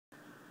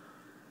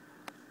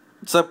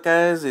What's up,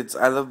 guys? It's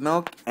I Love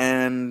Milk,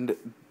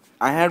 and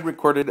I had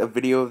recorded a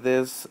video of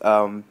this,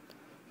 but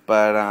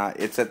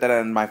it said that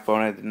on my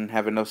phone I didn't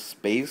have enough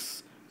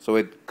space, so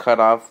it cut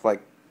off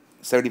like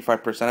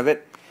 75% of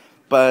it.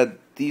 But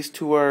these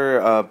two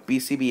are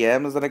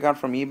BCBMs that I got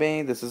from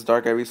eBay. This is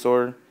Dark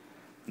Ivysaur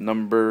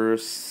number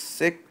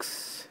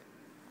 6,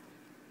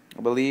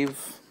 I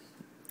believe,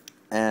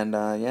 and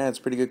yeah, it's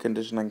pretty good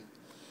conditioning.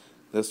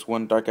 This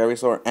one, Dark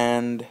Ivysaur,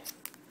 and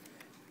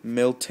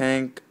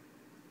Miltank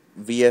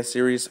VS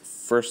Series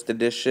First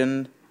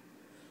Edition.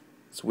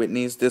 It's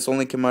Whitney's. This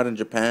only came out in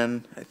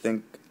Japan. I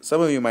think some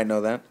of you might know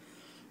that.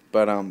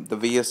 But the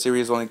VS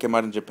Series only came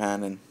out in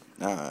Japan, and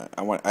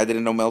I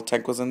didn't know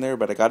Miltank was in there,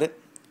 but I got it.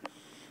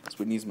 It's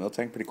Whitney's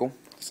Miltank, pretty cool.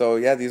 So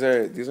yeah, these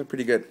are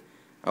pretty good.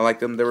 I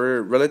like them. They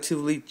were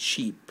relatively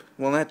cheap.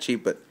 Well, not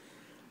cheap, but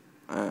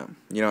I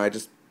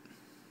just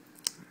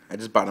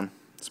bought them.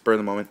 Spur of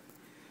the moment.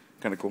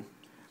 Kind of cool.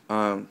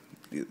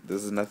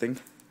 This is nothing.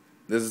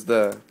 This is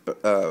the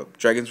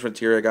Dragon's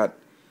Frontier I got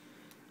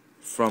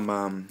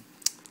from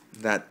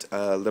that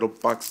little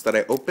box that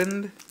I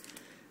opened.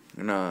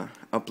 I'm gonna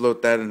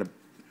upload that in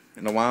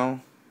a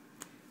while,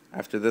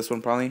 after this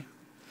one probably.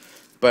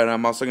 But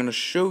I'm also gonna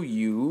show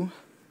you.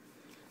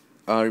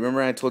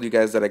 Remember I told you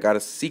guys that I got a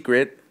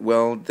secret?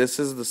 Well, this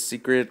is the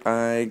secret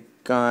I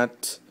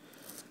got.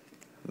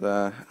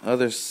 The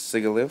other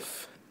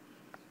Sigalith.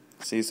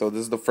 See, so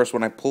this is the first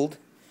one I pulled.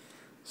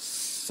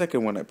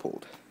 Second one I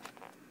pulled.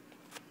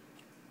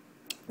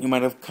 You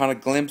might have caught a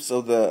glimpse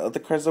of the other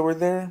cards that were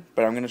there,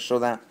 but I'm going to show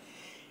that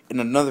in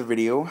another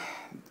video,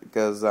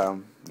 because,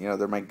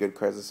 they're my good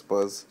cards, I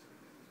suppose.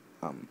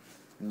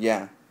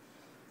 Yeah.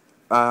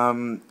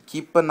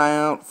 Keep an eye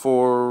out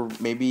for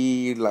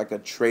maybe like a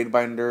trade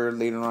binder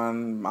later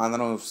on, I don't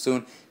know,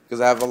 soon,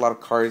 because I have a lot of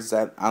cards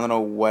that I don't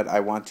know what I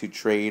want to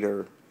trade,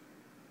 or,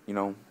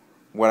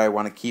 what I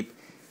want to keep.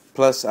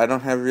 Plus, I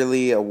don't have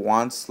really a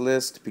wants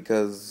list,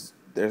 because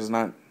there's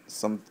not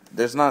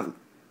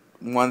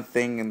one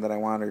thing that I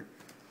want, or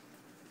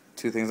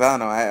two things. I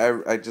don't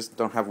know. I just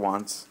don't have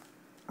wants.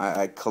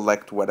 I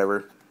collect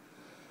whatever.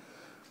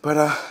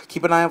 But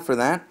keep an eye out for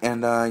that.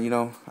 And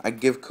I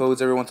give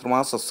codes every once in a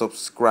while. So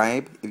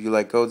subscribe if you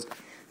like codes.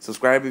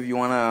 Subscribe if you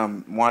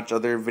want to watch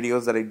other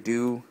videos that I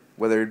do,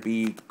 whether it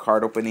be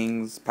card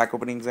openings, pack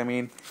openings. I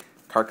mean,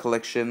 card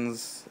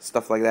collections,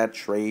 stuff like that,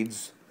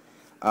 trades.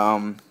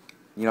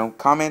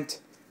 Comment,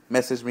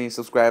 message me,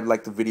 subscribe,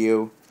 like the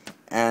video,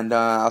 and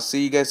I'll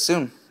see you guys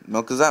soon.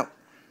 Milk is out.